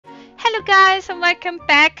Hello guys and welcome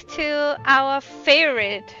back to our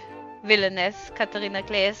favorite villainess, Catarina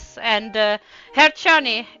and her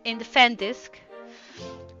journey in the fan disc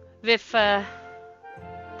with the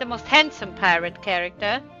most handsome pirate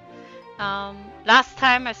character. Last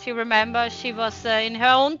time, as you remember, she was in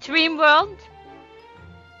her own dream world.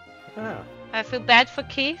 Yeah. I feel bad for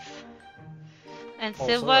Keith, and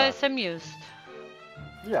Silva is amused.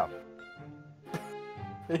 Yeah.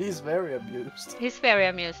 He's very amused. He's very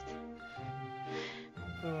amused.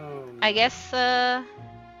 I guess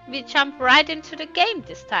we jump right into the game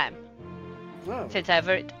this time. Oh. Since I've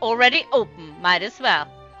already opened, might as well.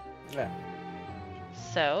 Yeah.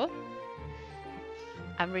 So,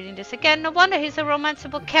 I'm reading this again. No wonder he's a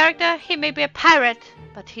romanceable character. He may be a pirate,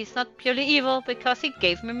 but he's not purely evil because he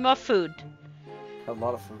gave me more food. A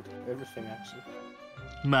lot of food. Everything, actually.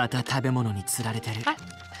 また食べ物に釣られてる。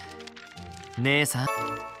姉さん。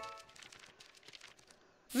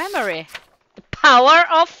Memory. The power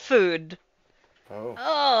of food. Oh.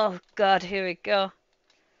 Oh God, here we go.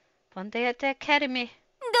 One day at the academy.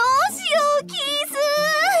 どうしよう、キー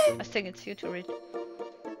ス。 I think it's you to read.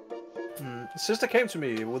 Sister came to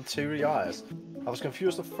me with teary eyes. I was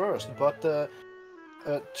confused at first, but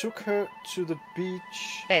took her to the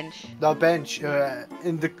bench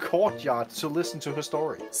in the courtyard to listen to her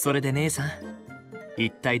story. それで姉さん、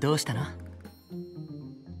一体どうしたの？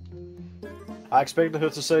 I expected her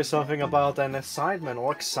to say something about an assignment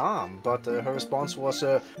or exam, but her response was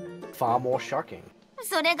far more shocking.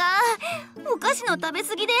 それがお菓子の食べ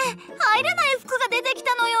過ぎで入らない服が出てき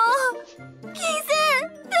たのよ。キース、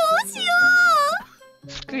どうしよう。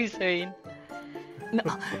Squeeze her in.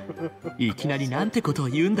 いきなりなんてことを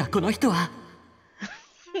言うんだこの人は。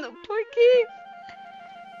No, poor Keith.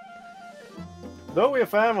 Though we're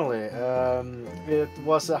family, it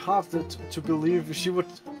was hard to believe she would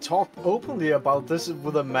talk openly about this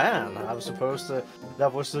with a man. I was supposed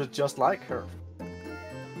that was just like her.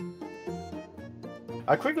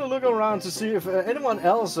 I quickly looked around to see if anyone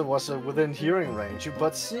else was within hearing range,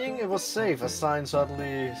 but seeing it was safe, a sign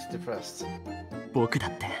suddenly depressed. 僕だ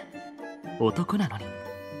って男なのに。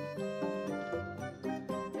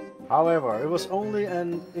 However, it was only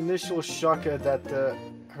an initial shock that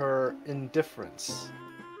her indifference.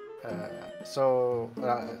 So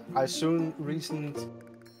I soon reasoned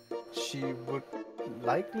she would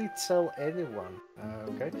likely tell anyone,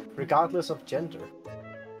 regardless of gender.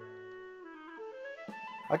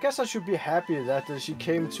 I guess I should be happy that she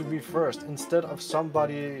came to me first instead of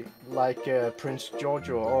somebody like Prince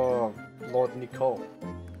Giorgio or Lord Nicole.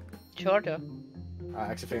 Giorgio? I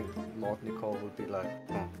actually think Lord Nicole would be like,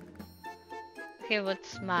 He would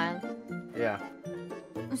smile. Yeah.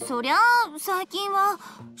 そりゃあ最近は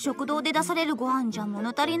食堂で出されるご飯じゃ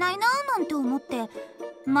物足りないななんて思って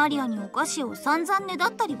マリアにお菓子を散々ねだ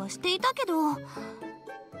ったりはしていたけど、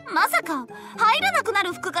まさか入らなくな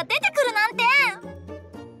る服が出てくるなんて。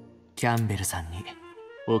キャンベルさんに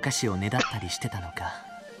お菓子をねだったりしてたのか。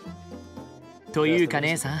というか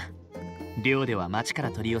姉さん、寮では町か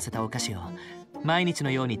ら取り寄せたお菓子を毎日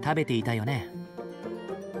のように食べていたよね。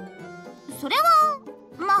それは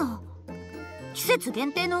まあ季節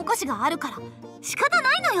限定のお菓子があるから仕方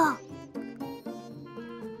ないのよ。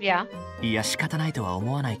いや仕方ないとは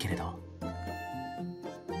思わないけれど。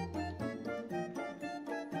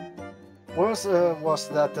Worse was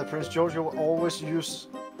that Prince Giorgio would always use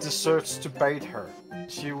desserts to bait her.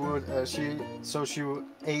 She would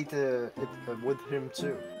ate it with him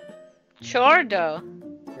too. Giorgio.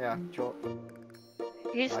 Yeah,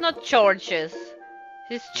 He's not George's.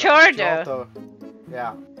 He's Giorgio.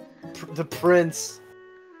 Yeah. The prince.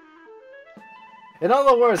 In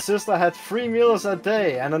other words, sister had 3 meals a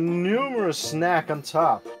day and a numerous snack on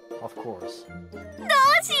top, of course. どう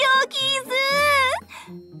しようキー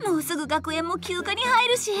ス。もうすぐ学園も休暇に入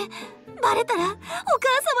るし、バレたらお母様に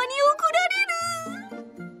怒ら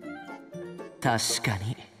れる。確か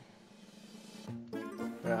に。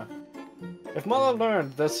Yeah. If mother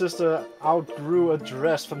learned that sister outgrew a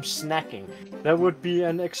dress from snacking, there would be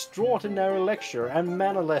an extraordinary lecture and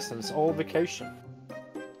manner lessons all vacation.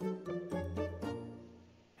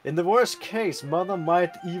 In the worst case, mother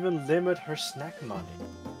might even limit her snack money.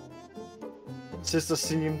 Sister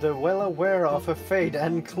seemed well aware of her fate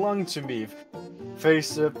and clung to me,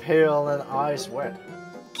 face pale and eyes wet.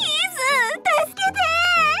 キース、助け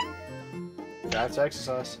て。 That's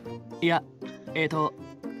exercise. いや、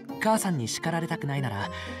母さんに叱られたくないな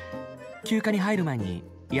ら休暇に入る前に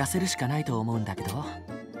痩せるしかないと思うんだけど。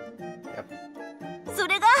そ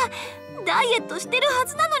れがダイエットしてるは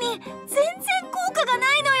ずなのに全然効果が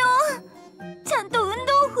ないのよ。ちゃんと運動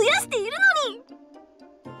を増やしているのに。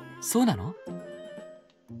そうなの？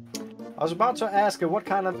 I was about to ask her what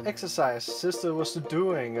kind of exercise sister was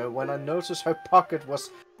doing when I noticed her pocket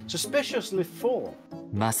was suspiciously full.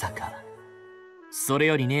 まさか。それ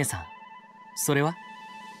より姉さん、それは？あ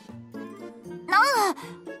あ、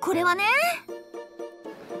これはね。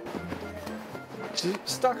She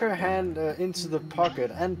stuck her hand into the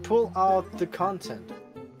pocket and pulled out the content.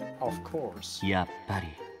 Of course. やっぱり。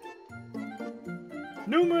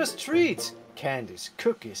Numerous treats, candies,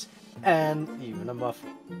 cookies, and even a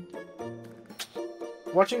muffin.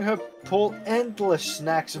 Watching her pull endless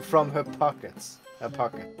snacks from her pocket,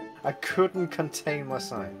 I couldn't contain my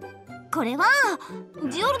sigh. これは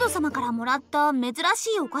ジオルド様からもらった珍し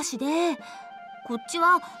いお菓子で、こっち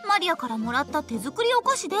はマリアからもらった手作りお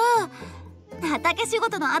菓子で、畑仕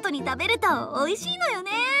事の後に食べると美味しいのよ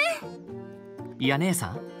ね。いや姉さ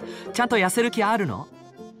ん、ちゃんと痩せる気あるの？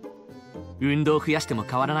運動増やしても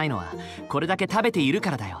変わらないのはこれだけ食べている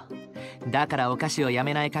からだよ。だからお菓子をや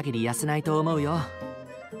めない限り痩せないと思うよ。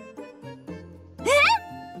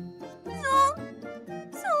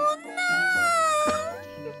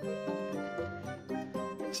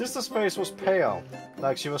Sister's face was pale,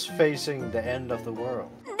 like she was facing the end of the world.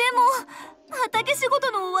 でも畑仕事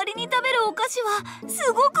の終わりに食べるお菓子は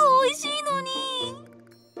すごく美味しいのに。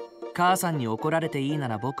母さんに怒られていいな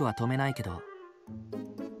ら僕は止めないけど。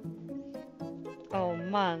Oh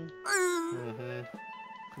man.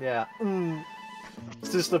 Yeah.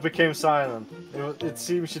 Sister became silent. It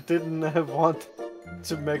seemed she didn't want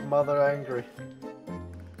to make mother angry.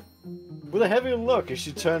 With a heavy look,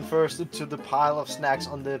 she turned first to the pile of snacks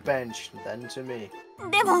on the bench, then to me.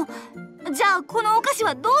 でも、じゃあこのお菓子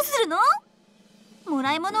はどうするの？も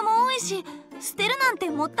らい物も多いし、捨てるなんて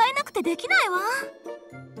もったいなくてできないわ。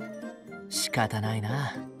仕方ない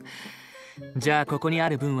な。じゃあここにあ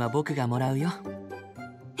る分は僕がもらうよ。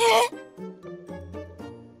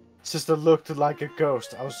Sister looked like a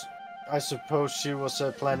ghost. I suppose she was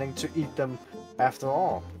planning to eat them after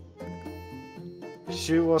all.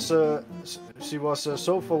 She was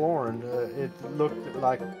so forlorn. It looked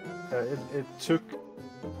like it took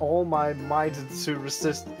all my might to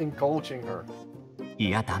resist indulging her. い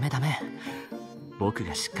やダメダメ。僕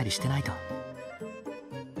がしっかりしてないと。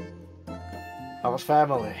I was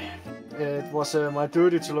family. It was my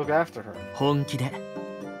duty to look after her. 本気で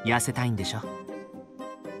痩せたいんでしょ？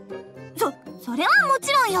それはも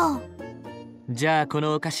ちろんよ。じゃあこ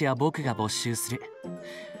のお菓子は僕が没収する。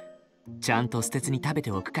ちゃんと捨てずに食べ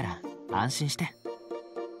ておくから安心して。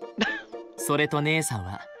それと姉さん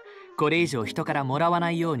はこれ以上人からもらわ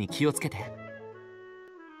ないように気をつけて。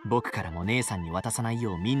僕からも姉さんに渡さない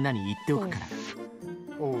ようみんなに言っておくか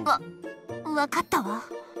ら。わかったわ。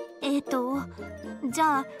じ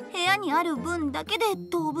ゃあ部屋にある分だけで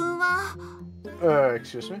当分は。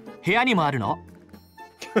Excuse me? 部屋にもあるの？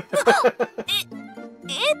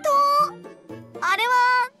あれは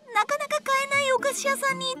なかなか買えないお菓子屋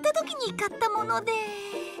さんに行った時に買ったもので。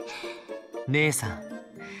姉さん、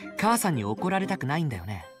母さんに怒られたくないんだよ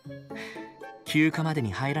ね。休暇まで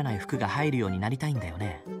に入らない服が入るようになりたいんだよ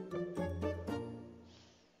ね。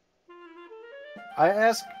I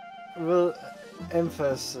asked with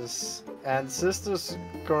emphasis, and sisters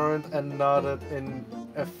groaned and nodded in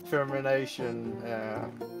affirmation.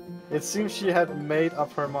 It seems she had made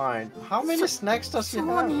up her mind. How many snacks does she have?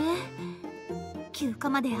 そうね。休暇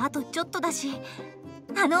まであとちょっとだし、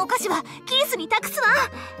あのお菓子はキースに託すわ。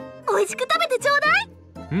美味しく食べてちょうだい。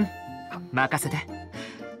うん、任せて。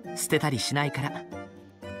捨てたりしないから。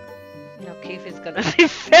No, Keith is gonna be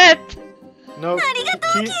fat. No, ありが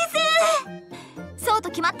とう、キース。そうと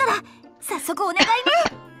決まったら早速お願い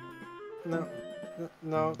ね。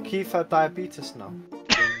No, Keith had diabetes now.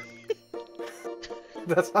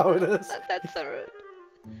 That's how it is. That's so rude.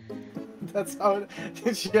 That's how it...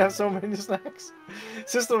 Did she have so many snacks?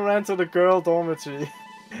 Sister ran to the girl dormitory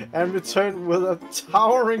and returned with a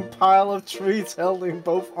towering pile of treats held in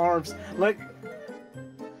both arms. Like...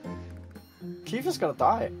 Keith is gonna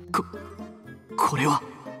die. これは...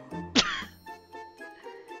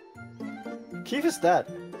 Keith is dead.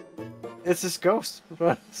 It's his ghost.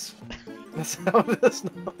 That's how it is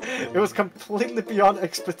now. It was completely beyond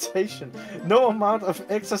expectation. No amount of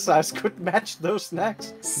exercise could match those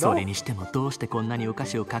snacks. それにしてもどうしてこんなにお菓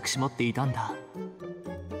子を隠し持っていたんだ?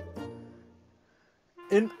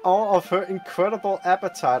 In awe of her incredible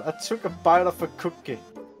appetite, I took a bite of a cookie.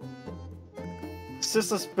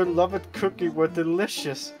 Sister's beloved cookie were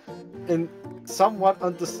delicious. And somewhat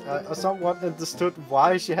understood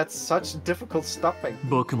why she had such difficult stopping.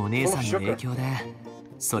 僕も姉さんの影響で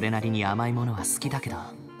それなりに甘いものは好きだけど。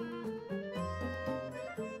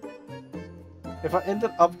If I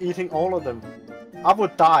ended up eating all of them, I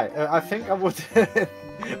would die. I think I would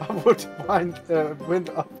I would wind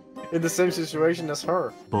up in the same situation as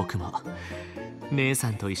her. 僕も姉さ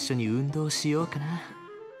んと一緒に運動しようかな。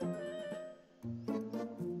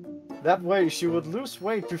That way she would lose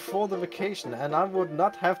weight before the vacation and I would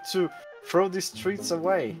not have to throw these treats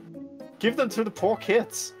away. Give them to the poor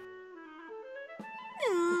kids.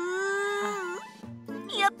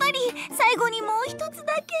 やっぱり最後にもう一つ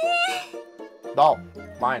だけ。No,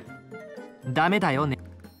 mine. ダメだよね。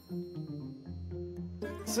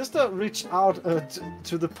Sister reached out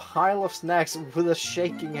to the pile of snacks with a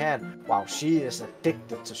shaking hand. Wow, she is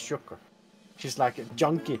addicted to sugar. She's like a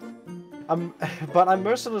junkie. But I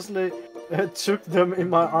mercilessly took them in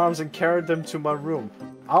my arms and carried them to my room,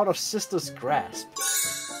 out of Sister's grasp.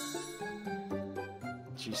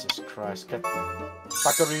 Jesus Christ,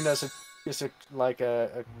 Catarina is like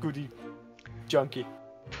a goody junkie.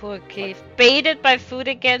 Poor Keith. Baited by food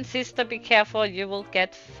again, sister, be careful, you will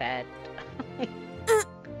get fat.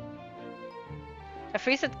 I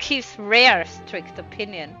freeze at Keith's rare, strict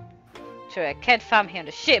opinion. Sure, I can't farm here on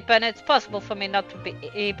the ship, and it's possible for me not to be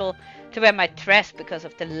able to wear my dress because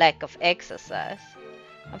of the lack of exercise.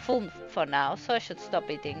 I'm full for now, so I should stop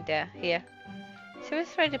eating here. He was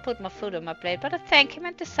ready to put more food on my plate, but I thank him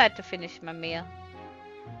and decide to finish my meal.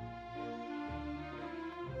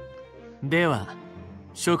 では、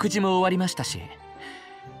食事も終わりましたし、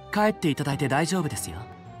帰っていただいて大丈夫ですよ。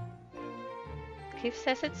Keith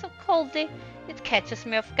says it's so coldly, it catches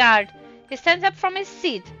me off guard. He stands up from his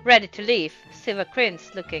seat, ready to leave. Silva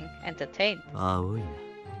grins, looking entertained. 青いね。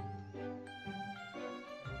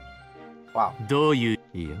Wow. どういう？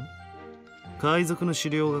いや、海賊の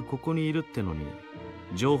資料がここにいるってのに、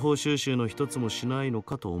情報収集の一つもしないの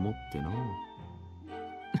かと思ってな。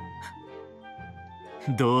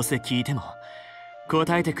どうせ聞いても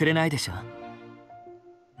答えてくれないでしょ。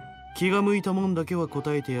気が向いたもんだけは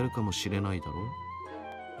答えてやるかもしれないだろ。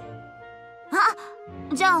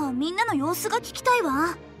あ、じゃあみんなの様子が聞きたい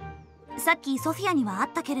わ。さっきソフィアには会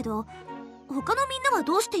ったけれど、他のみんなは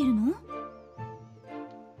どうしているの？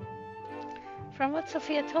 From what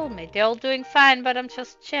Sophia told me, they're all doing fine, but I'm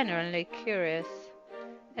just genuinely curious.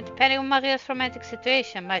 And depending on Maria's romantic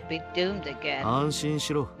situation, I might be doomed again. 安心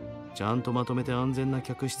しろ。ちゃんとまとめて安全な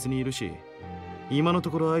客室にいるし、今のと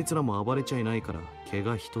ころあいつらも暴れちゃいないから怪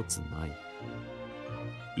我一つない。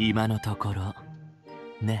今のところ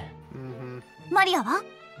ね。マリアは？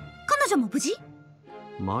彼女も無事？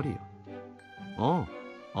マリア？あ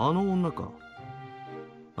あ、あの女か。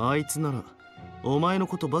あいつならお前の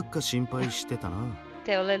ことばっか心配してたな。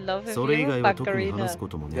それ以外は特に話すこ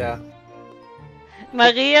ともね。Yeah.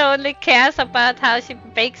 Maria only cares about how she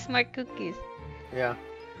bakes more cookies. Yeah.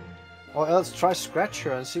 Or else try scratch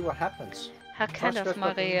her and see what happens. How kind of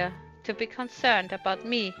Maria to be concerned about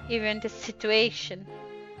me, even in this situation.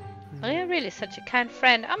 Maria really such a kind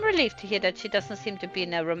friend. I'm relieved to hear that she doesn't seem to be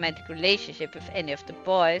in a romantic relationship with any of the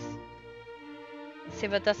boys.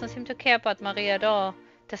 Silva doesn't seem to care about Maria at all.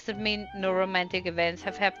 Does that mean no romantic events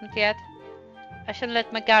have happened yet? I shouldn't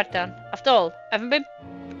let my guard down. After all, I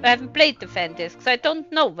haven't played the fan disc, so I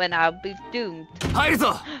don't know when I'll be doomed.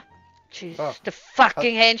 Jeez, the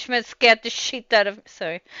fucking henchman scared the shit out of me.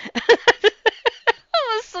 Sorry. I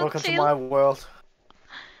was so Welcome chill. to my world.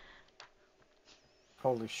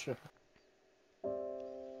 Holy shit.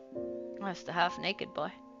 That's the half-naked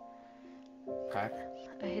boy. Okay.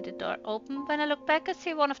 I hear the door open. When I look back, I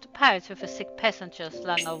see one of the pirates with a sick passenger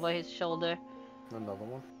slung over his shoulder. Another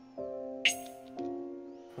one.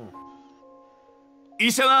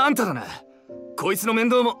 医者はあんただな。こいつの面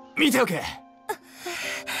倒も見ておけ。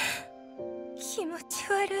気持ち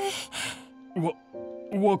悪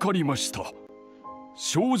い。わかりました。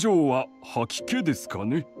症状は吐き気ですか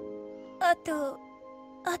ね。あと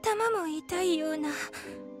頭も痛いような。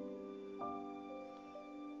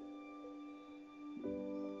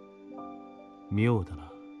妙だな。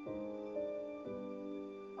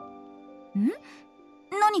ん？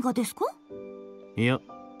何がですか？いや、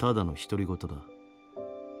ただの独り言だ。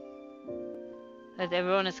That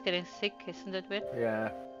everyone is getting sick, isn't it weird?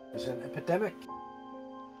 Yeah. It's an epidemic.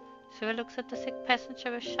 Silva looks at the sick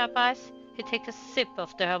passenger with sharp eyes. He takes a sip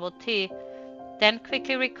of the herbal tea, then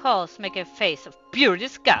quickly recalls, making a face of pure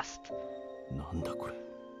disgust. なんだこれ。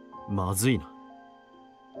まずいな。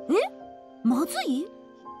え？まずい？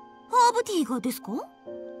ハーブティーがですか？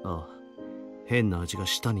ああ、変な味が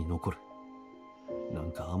舌に残る。な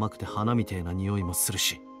んか甘くて花みてえな匂いもする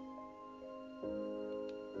し。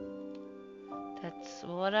That's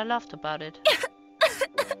what I loved about it.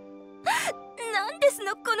 なんです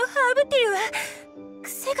のこのハーブティーは。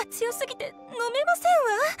癖が強すぎて飲めませ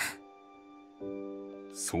ん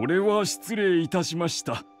わ。それは失礼いたしまし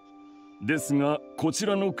た。ですがこち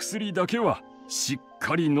らの薬だけはしっ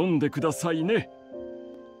かり飲んでくださいね。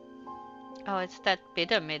 Oh, it's that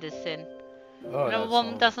bitter medicine. Oh, The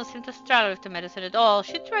woman doesn't seem to struggle with the medicine at all.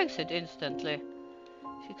 She drinks it instantly.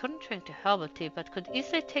 She couldn't drink the herbal tea, but could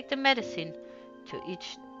easily take the medicine. To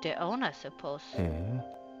each their own, I suppose. へえ、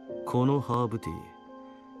このハーブティー、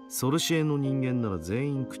ソルシエの人間なら全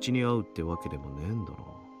員口に合うってわけでもねえんだろ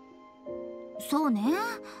う。そうね。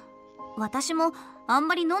私もあん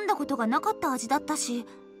まり飲んだことがなかった味だったし、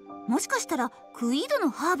もしかしたらクイードの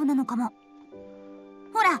ハーブなのかも。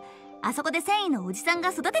ほら、あそこで繊維のおじさんが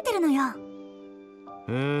育ててるのよ。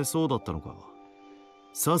へえ、そうだったのか。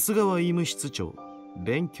さすがは医務室長、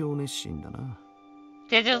勉強熱心だな。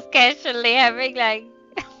They're just casually having like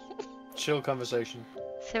chill conversation.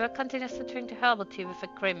 Silva continues to drink the herbal tea with a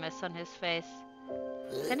grimace on his face.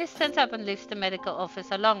 Then he stands up and leaves the medical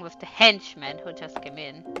office along with the henchman who just came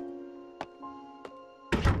in.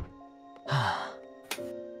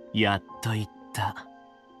 やっと言った。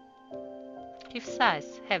He sighs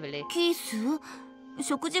heavily. キース、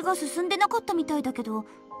食事が進んでなかったみたいだけど、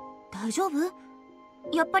大丈夫？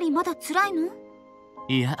やっぱりまだ辛いの？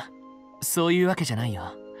いや、そういうわけじゃない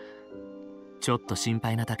よ。ちょっと心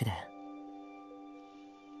配なだけで。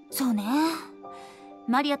そうね。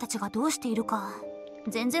マリアたちがどうしているか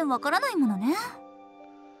全然わからないものね。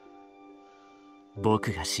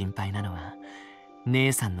僕が心配なのは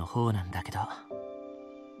姉さんの方なんだけど。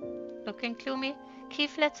Looking gloomy,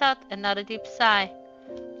 Keith lets out another deep sigh.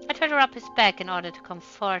 I try to rub his back in order to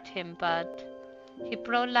comfort him, but he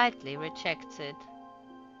politely rejects it.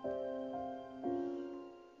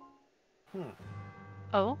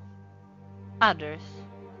 Oh? Others.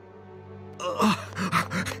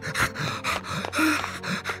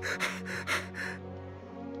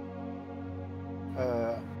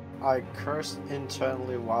 I cursed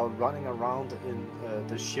internally while running around in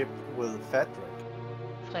the ship with Frederick.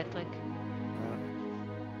 Frederick.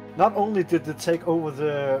 Not only did they take over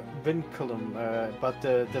the Vinculum, but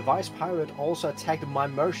the vice pirate also attacked my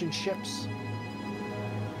merchant ships.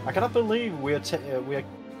 I cannot believe we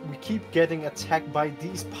keep getting attacked by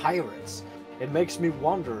these pirates. It makes me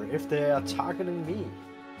wonder if they are targeting me.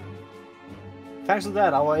 Thanks to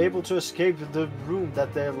that, I was able to escape the room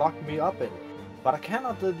that they locked me up in. But I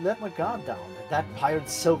cannot let my guard down. That pirate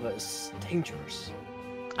Silva is dangerous.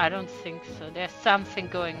 I don't think so. There's something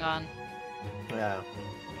going on. Yeah.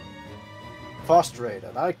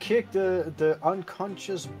 Frustrated, I kicked the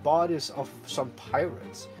unconscious bodies of some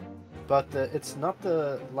pirates. But it's not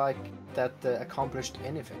like that accomplished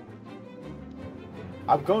anything.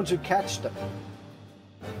 I'm going to catch them.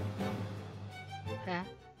 Yeah.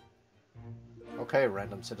 Okay,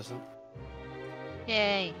 random citizen.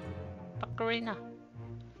 Yay. Catarina.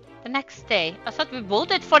 The next day, I thought we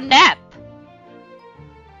voted for nap.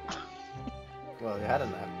 Well, you had a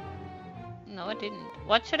nap. No, I didn't.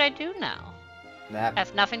 What should I do now? Nap. I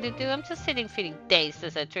have nothing to do. I'm just sitting feeling dazed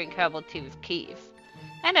as I drink herbal tea with Keith.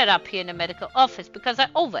 I ended up here in the medical office because I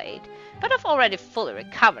overate, but I've already fully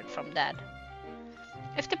recovered from that.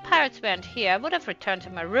 If the pirates weren't here, I would have returned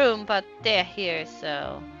to my room, but they're here,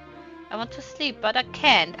 so... I want to sleep, but I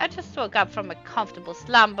can't. I just woke up from a comfortable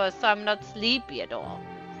slumber, so I'm not sleepy at all.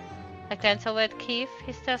 I glance over at Keith.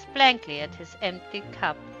 He stares blankly at his empty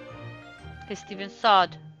cup. His deep in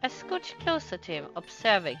thought. I scooch closer to him,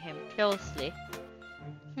 observing him closely.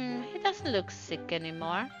 He doesn't look sick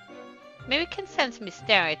anymore. Maybe he can sense me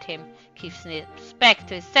staring at him. Keith snips back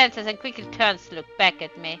to his senses and quickly turns to look back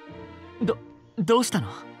at me. どうしたの？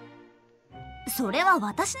それは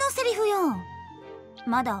私のセリフよ。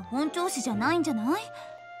まだ本調子じゃないんじゃない？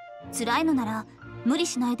辛いのなら無理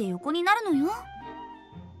しないで横になるのよ。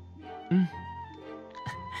うん。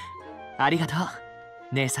ありがとう、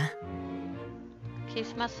姉さん。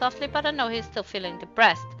Keith smiles softly, but I know he's still feeling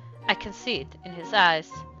depressed. I can see it in his eyes.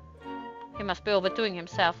 He must be overdoing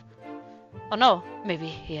himself. Oh no, maybe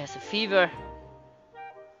he has a fever.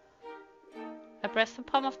 I press the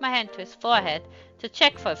palm of my hand to his forehead to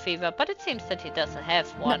check for a fever, but it seems that he doesn't have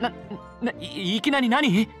one. いきなり何？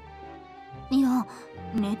いや、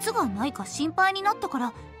熱がないか心配になったか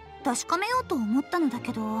ら確かめようと思ったのだ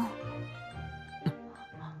けど。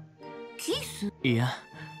キース？いや、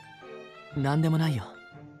なんでもないよ。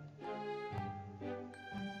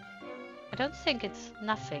I don't think it's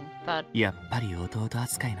nothing, but... やっぱり弟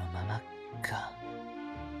扱いのままか。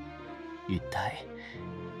一体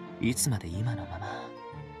いつまで今のまま。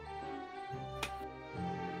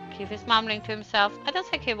Keith is mumbling to himself. I don't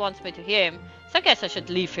think he wants me to hear him, so I guess I should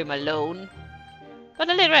leave him alone. But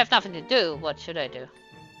I literally have nothing to do. What should I do?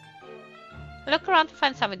 I look around to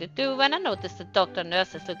find something to do when I notice the doctor and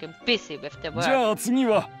nurse is looking busy with their work. じゃあ次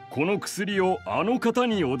はこの薬をあの方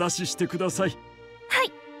にお出ししてください。は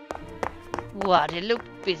い。 What? They look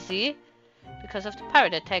busy? Because of the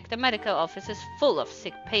pirate attack, the medical office is full of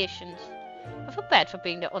sick patients. I feel bad for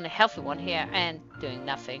being the only healthy one here and doing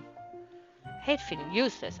nothing. I hate feeling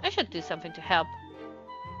useless. I should do something to help.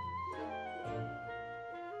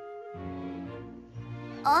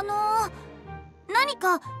 何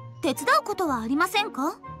か手伝うことはありません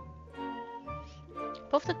か？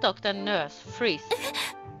 Both the doctor and nurse freeze.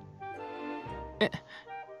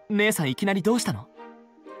 姉さんいきなりどうしたの？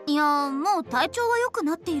いや、もう体調は良く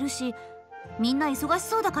なっているし、みんな忙し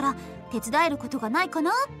そうだから手伝えることがないか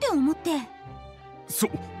なって思って。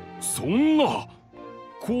そんな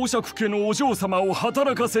公爵家のお嬢様を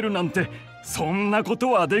働かせるなんてそんなこ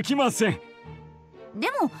とはできません。で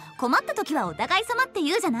も困った時はお互い様って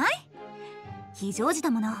言うじゃない？非常時だ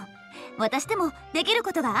もの。私でもできる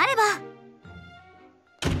ことがあれ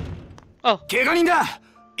ば。怪我人だ。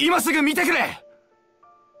今すぐ見てくれ。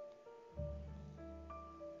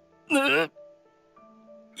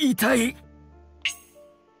痛い。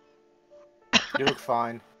You look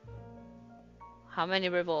fine. How many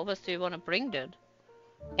revolvers do you want to bring, dude?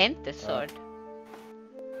 And the sword.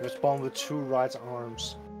 He was born with 2 right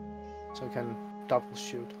arms, so he can double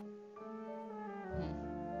shoot.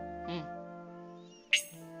 Mm.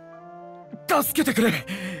 助けてくれ。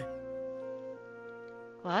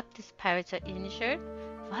What? These pirates are injured?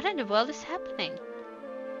 What in the world is happening?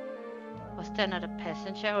 Was there another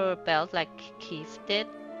passenger who rebelled like Keith did?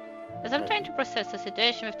 As I'm trying to process the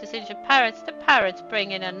situation with these injured pirates, the pirates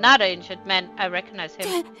bring in another injured man. I recognize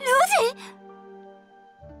him.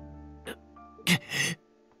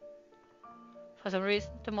 For some reason,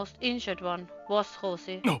 the most injured one was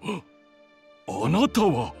Rosie. あなた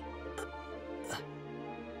は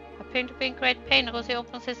Appearing to be in great pain, Rosie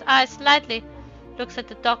opens his eyes slightly, looks at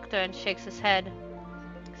the doctor and shakes his head.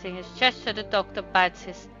 Seeing his gesture, the doctor bites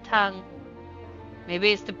his tongue.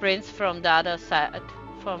 Maybe it's the prince from the other side.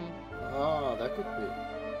 Oh, that could be.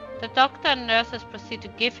 The doctor and nurses proceed to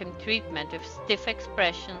give him treatment with stiff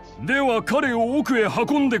expressions. では彼を奥へ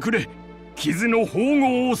運んでくれ。傷の縫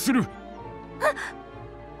合をする。は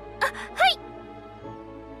い。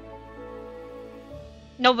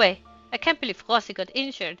 No way! I can't believe Rosie got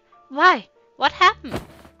injured. Why? What happened?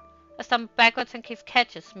 I stumble backwards and Keith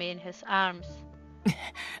catches me in his arms.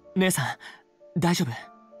 姉さん、大丈夫？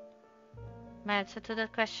 My answer to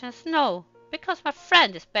that question is no, because my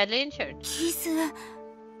friend is badly injured. キス、ど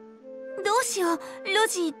うしよう、ロ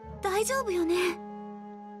ジ、大丈夫よね？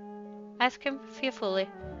 I ask him fearfully,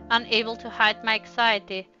 unable to hide my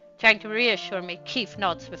anxiety, trying to reassure me. Keith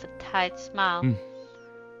nods with a tight smile.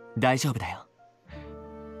 大丈夫だよ。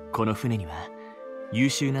この船には優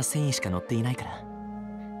秀な船医しか乗っていないから、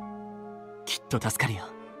きっと助かるよ。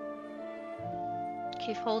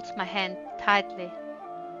Keith holds my hand tightly.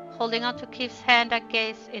 Holding on to Keith's hand, I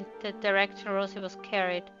gaze in the direction Rosie was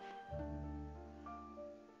carried.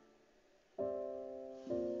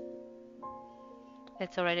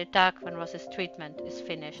 It's already dark when Rosie's treatment is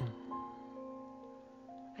finished.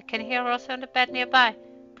 I can hear Rosie on the bed nearby,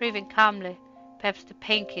 breathing calmly. Perhaps the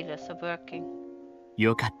painkillers are working.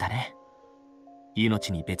 よかったね。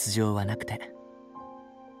命に別状はなくて。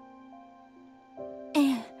え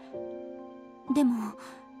え。でも、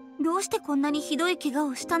どうしてこんなにひどい怪我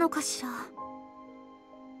をしたのかしら。I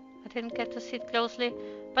didn't get to see it closely,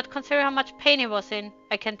 but considering how much pain he was in,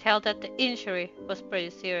 I can tell that the injury was pretty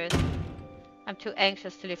serious. I'm too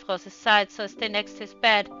anxious to leave Rose's side, so I stay next to his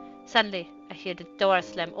bed. Suddenly, I hear the door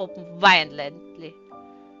slam open violently.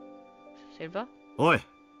 Silva? おい、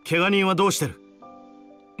怪我人はどうしてる？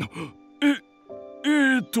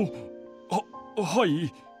は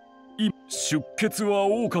い。出血は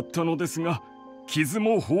多かったのですが、傷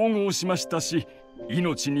も縫合しましたし、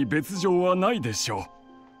命に別状はないでしょ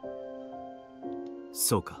う。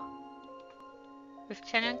そうか。With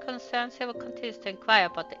genuine concern, Silva continues to inquire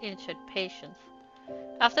about the injured patients.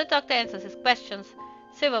 After the doctor answers his questions,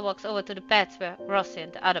 Silva walks over to the beds where Rosie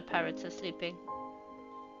and the other pirates are sleeping.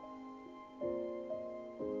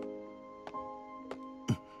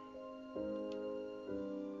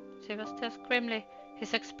 Silva stares grimly.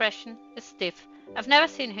 His expression is stiff. I've never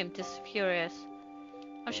seen him this furious.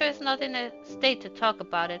 I'm sure he's not in a state to talk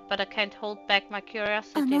about it, but I can't hold back my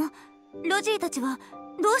curiosity. ロジーたちは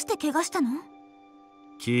どうして怪我したの？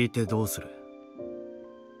聞いてどうする？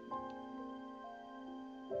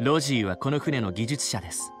ロジーはこの船の技術者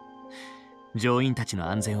です。乗員たちの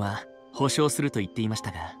安全は保証すると言っていまし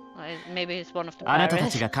たが、あなたた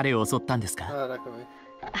ちが彼を襲ったんですか？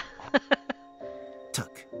た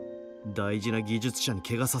く、大事な技術者に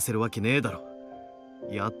怪我させるわけねえだろ。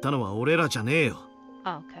やったのは俺らじゃねえよ。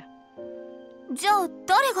Oh, okay. じゃあ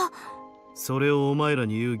誰が？それをお前ら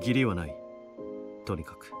に言う義理はない。とに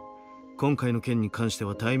かく今回の件に関して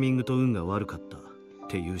はタイミングと運が悪かったっ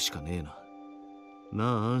て言うしかねえな。な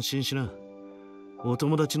あ安心しな。お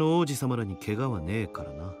友達の王子様らに怪我はねえか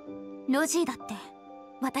らな。ロジーだって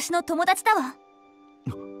私の友達だわ。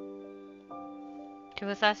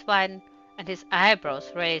His eyes widen and his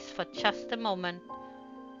eyebrows raise for just a moment.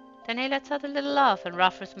 Then he lets out a little laugh and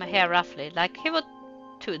ruffles my hair roughly, like he would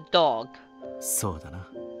to a dog. そうだな。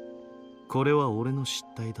これは俺の失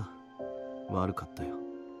態だ。悪かったよ。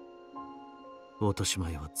落とし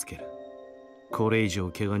前はつける。これ以上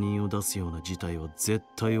怪我人を出すような事態は絶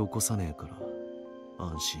対起こさねえから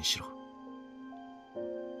安心しろ。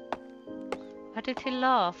Why did he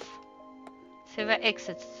laugh? Silva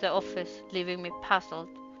exits the office, leaving me puzzled.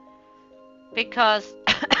 Because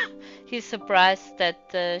he's surprised that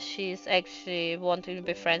she's actually wanting to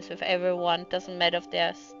be friends with everyone. Doesn't matter if they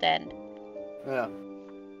stand. Yeah.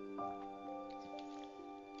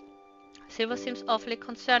 Silva seems awfully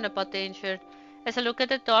concerned about the injured. As I look at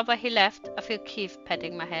the door where he left, I feel Keith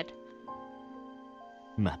patting my head.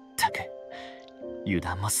 まったく油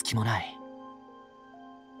断も隙もない。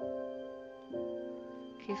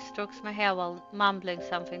Keith strokes my hair while mumbling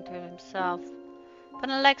something to himself. But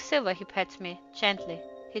unlike Silva, he pets me gently.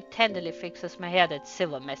 He tenderly fixes my hair that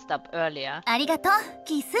Silva messed up earlier. ありがとう、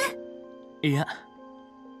キース。いや、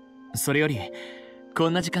それよりこ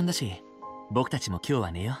んな時間だし、僕たちも今日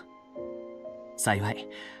は寝よう。幸い、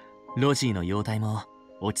ロジーの容体も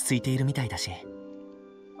落ち着いているみたいだし。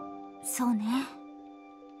そうね。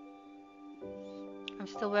I'm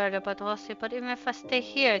still worried about Rossi, but even if I stay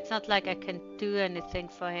here, it's not like I can do anything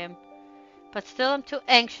for him. But still, I'm too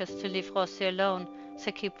anxious to leave Rossi alone, so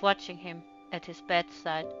I keep watching him at his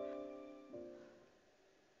bedside.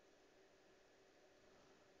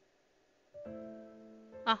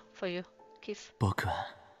 Ah, for you, Keith. 僕は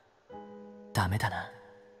ダメだな。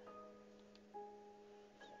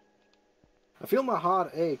I feel my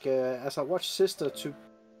heart ache as I watch Sister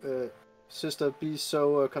be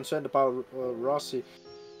so concerned about Rossi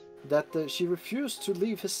that she refused to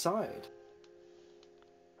leave his side.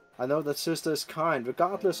 I know that Sister is kind,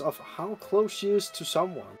 regardless of how close she is to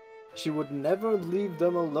someone. She would never leave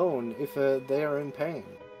them alone if they are in pain.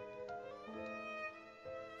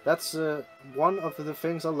 That's one of the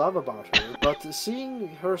things I love about her, but seeing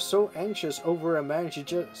her so anxious over a man she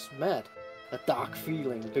just met, a dark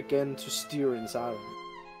feeling began to stir inside of me.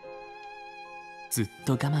 ずっ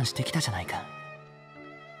と我慢してきたじゃないか。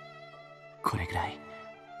これぐらい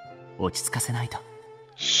落ち着かせないと。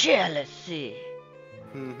Jealousy.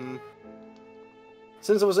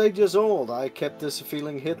 Since I was 8 years old, I kept this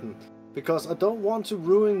feeling hidden, because I don't want to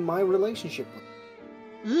ruin my relationship with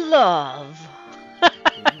her. Love.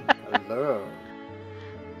 Love.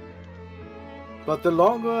 But the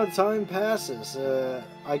longer time passes,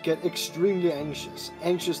 I get extremely anxious.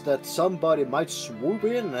 Anxious that somebody might swoop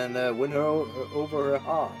in and win her over her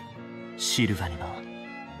heart. シルヴァにも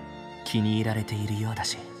気に入られているようだ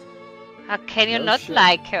し。How can you not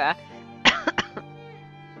like her?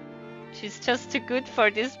 She's just too good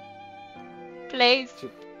for this place. Too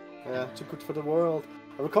good for the world.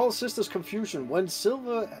 I recall Sister's confusion when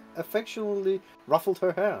Silva affectionately ruffled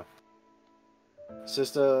her hair.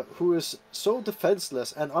 Sister, who is so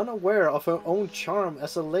defenseless and unaware of her own charm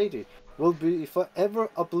as a lady, will be forever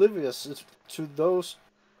oblivious to those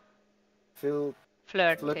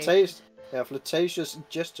flirtatious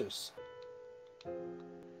gestures.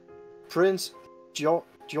 Prince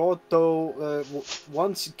Giotto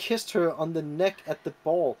once kissed her on the neck at the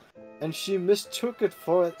ball, and she mistook it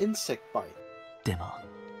for an insect bite. でも、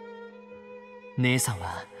姉さん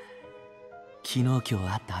は昨日今日会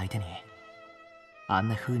った相手にあん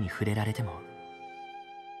な風に触れられても。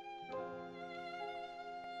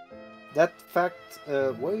That fact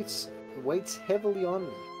weighs heavily on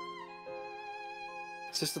me.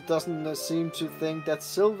 Sister doesn't seem to think that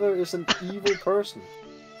Silva is an evil person.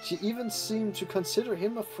 She even seemed to consider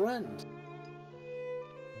him a friend.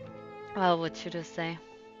 Well, what should I say?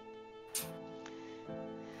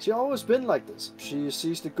 She's always been like this. She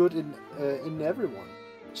sees the good in everyone.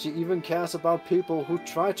 She even cares about people who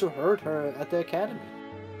try to hurt her at the academy.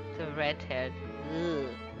 The redhead. Ugh.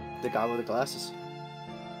 The guy with the glasses.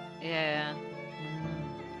 Yeah.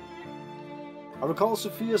 I recall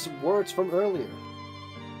Sophia's words from earlier.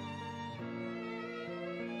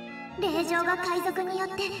 令嬢が海賊によっ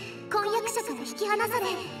て婚約者から引き離され、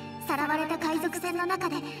さらわれた海賊船の中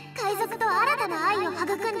で海賊と新たな愛を育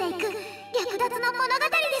んでいく略奪の物語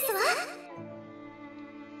ですわ。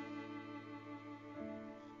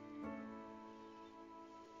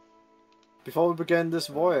Before we began this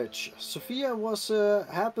voyage, Sophia was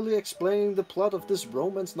happily explaining the plot of this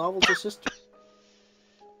romance novel to sister.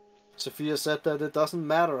 Sophia said that it doesn't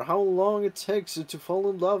matter how long it takes to fall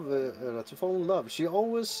in love. She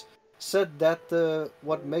always said that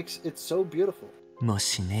what makes it so beautiful. も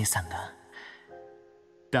し姉さんが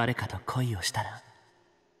誰かと恋をしたら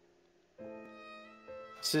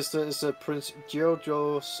Sister is Prince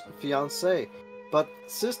Jojo's fiancé, but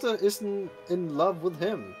sister isn't in love with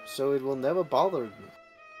him, so it will never bother me.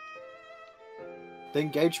 The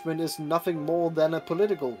engagement is nothing more than a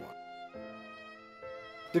political one.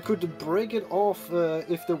 They could break it off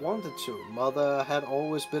if they wanted to. Mother had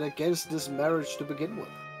always been against this marriage to begin with.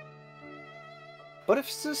 But if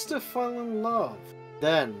sister fell in love,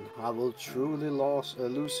 then I will truly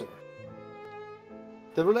lose her.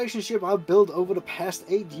 The relationship I've built over the past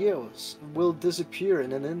 8 years will disappear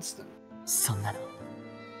in an instant. そんなの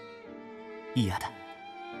嫌だ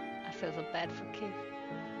I feel so bad for Keith.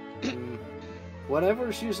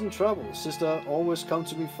 Whenever she's in trouble, sister always comes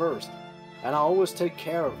to me first, and I always take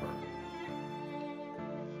care of her.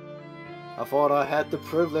 I thought I had the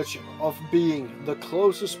privilege of being the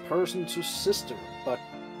closest person to sister, but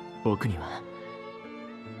僕には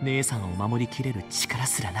姉さんを守りきれる力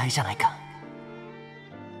すらないじゃないか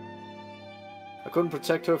I couldn't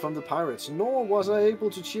protect her from the pirates, nor was I able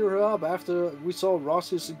to cheer her up after we saw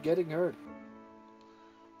Rossi's getting hurt.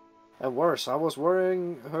 And worse, I was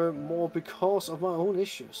worrying her more because of my own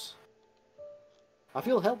issues. I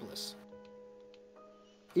feel helpless.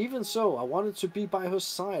 Even so, I wanted to be by her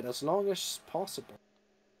side as long as possible.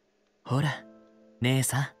 ほら姉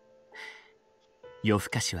さん夜更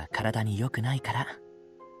かしは体に良くないから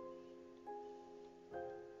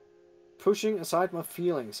Pushing aside my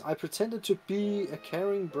feelings, I pretended to be a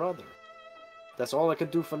caring brother. That's all I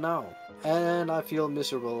can do for now, and I feel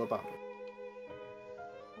miserable about it.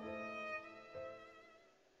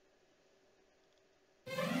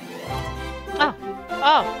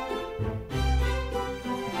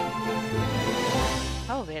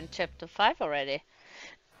 Oh, we're in chapter 5 already.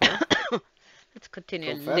 Let's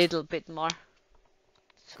continue a little bit more.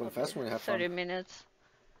 Confess when you have 30 fun. minutes.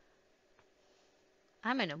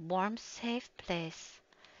 I'm in a warm, safe place.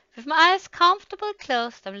 With my eyes comfortably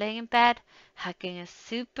closed, I'm laying in bed, hugging a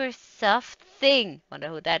super soft thing. Wonder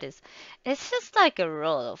who that is. It's just like a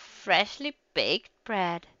roll of freshly baked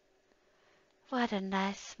bread. What a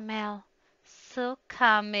nice smell. So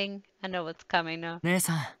calming. I know what's coming now.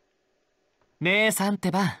 姉さんっ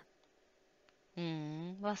てば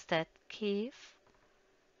What's that, Keith?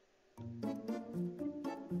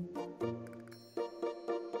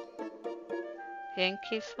 Hearing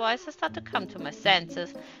Keith's voice, I start to come to my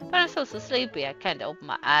senses, but I'm so sleepy I can't open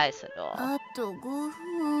my eyes at all. あと5分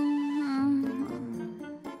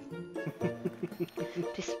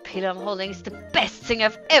This pillow I'm holding is the best thing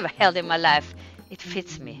I've ever held in my life. It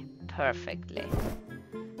fits me perfectly.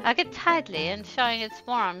 I get tightly, enjoying its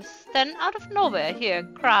warmth. Then out of nowhere I hear a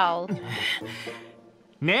growl.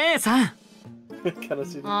 姉さん Can I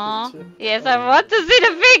see the Aw, picture? yes, I want to see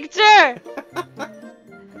the picture!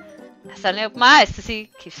 I suddenly open my eyes to see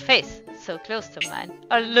Keith's face, so close to mine.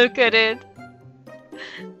 Oh, look at it!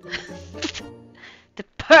 The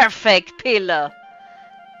perfect pillow!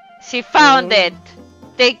 She found it!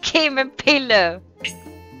 They came in pillow!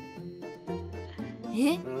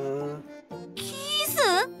 えキース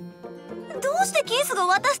どうしてキースが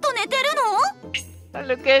私と寝てるの Oh,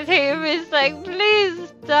 look at him, he's like, please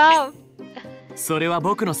stop! それは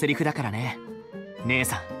僕のセリフだからね姉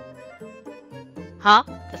さん Huh?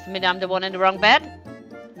 Does it mean I'm the one in the wrong bed?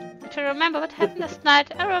 To remember what happened last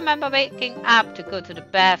night, I remember waking up to go to the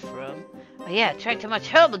bathroom. Oh yeah, I drank too much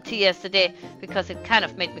herbal tea yesterday because it kind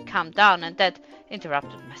of made me calm down and that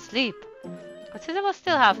interrupted my sleep. But since I was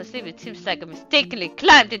still half asleep, it seems like I mistakenly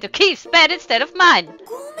climbed into Keith's bed instead of mine.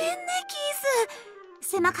 ごめんねキース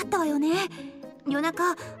狭かったわよね夜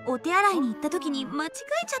中お手洗いに行った時に間違え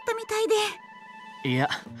ちゃったみたいでいや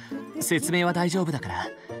説明は大丈夫だから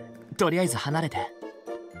とりあえず離れて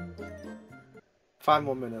 5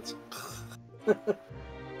 more minutes.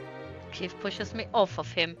 Keith pushes me off of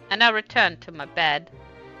him, and I return to my bed.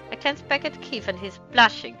 I glance back at Keith and he's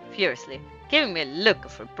blushing furiously, giving me a look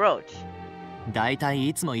of reproach. だいたい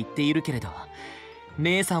いつも言っているけれど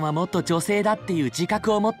姉さんはもっと女性だっていう自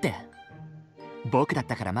覚を持って僕だっ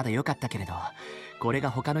たからまだ良かったけれどこれ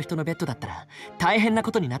が他の人のベッドだったら大変な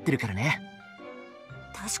ことになってるからね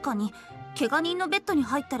確かに怪我人のベッドに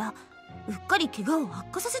入ったらうっかり怪我を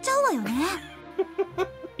悪化させちゃうわよね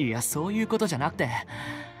いやそういうことじゃなくては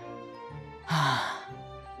あ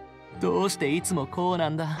どうしていつもこうな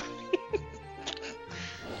んだ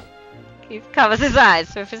He covers his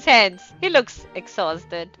eyes with his hands. He looks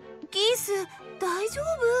exhausted. ギース、大丈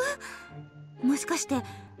夫？もしかして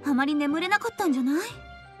あまり眠れなかったんじゃな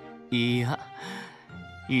い？いや、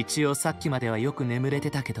一応さっきまではよく眠れて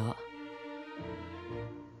たけど。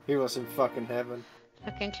He was in fucking heaven.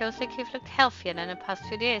 Looking closely, Keith looked healthier than the past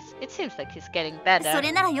few days. It seems like he's getting better. そ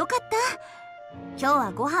れならよかった。今日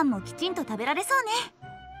はご飯もきちんと食べられそうね。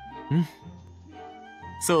うん。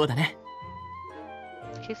そうだね。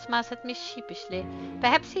Keith smiles at me sheepishly.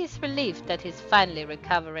 Perhaps he is relieved that he's finally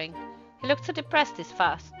recovering. He looked so depressed these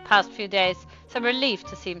past few days, so I'm relieved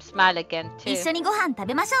to see him smile again too. 一緒にご飯食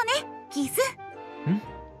べましょうね、キース。ん？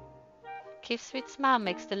 Keith's sweet smile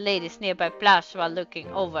makes the ladies nearby blush while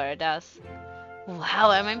looking over at us.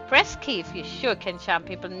 Wow, I'm impressed, Keith. You sure can charm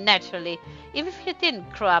people naturally, even if you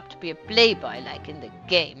didn't grow up to be a playboy like in the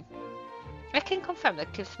game. I can confirm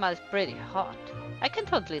that Keith's smile is pretty hot. I can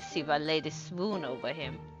totally see why ladies swoon over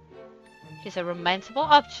him. He's a romanceable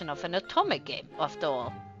option of an atomic game, after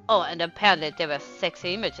all. Oh, and apparently there were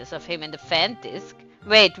sexy images of him in the fan disc.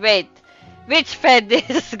 Wait, which fan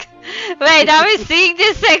disc? Wait, are we seeing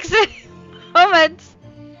these sexy moments?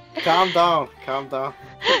 Calm down.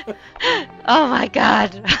 Oh my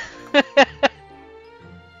god.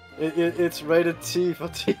 It's rated T for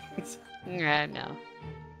teens. I know.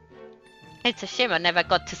 It's a shame I never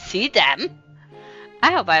got to see them.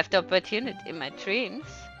 I hope I have the opportunity in my dreams.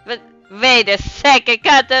 But wait a second,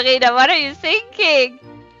 Catarina, what are you thinking?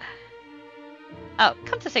 Oh,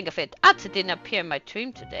 come to think of it, Atsu didn't appear in my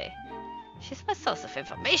dream today. She's my source of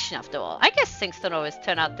information after all. I guess things don't always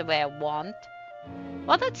turn out the way I want.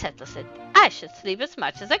 Well, that settles it. I should sleep as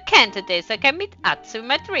much as I can today so I can meet Atsu in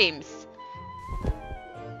my dreams.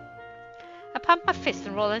 I pump my fist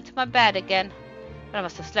and roll into my bed again. But I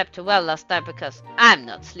must have slept too well last night because I'm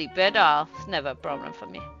not sleepy at all. It's never a problem for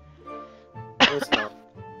me. It's not.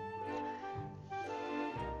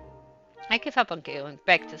 I give up on going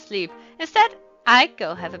back to sleep. Instead, I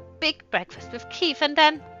go have a big breakfast with Keith and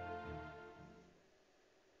then...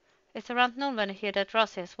 It's around noon when I hear that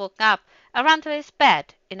Rossi has woken up. I run to his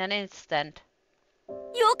bed in an instant.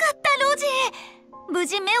 よかった、ロジー。無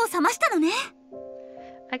事目を覚ましたのね。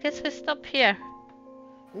I guess we stop here.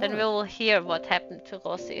 Then we will hear what happened to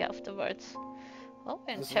Rossi afterwards. Oh,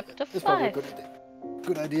 in chapter 5.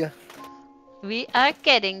 Good idea. We are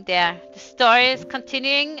getting there. The story is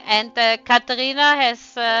continuing, and Catarina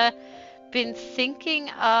has been thinking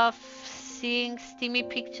of seeing steamy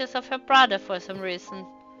pictures of her brother for some reason.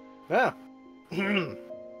 Yeah. And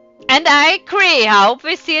I agree. I hope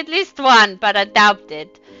we see at least one, but I doubt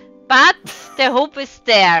it. But the hope is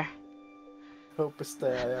there. Hope is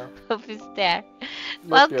there, yeah. Hope is there. Yep,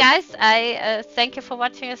 Well, yep. guys, I thank you for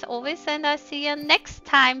watching as always, and I see you next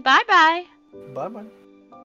time. Bye bye. Bye bye.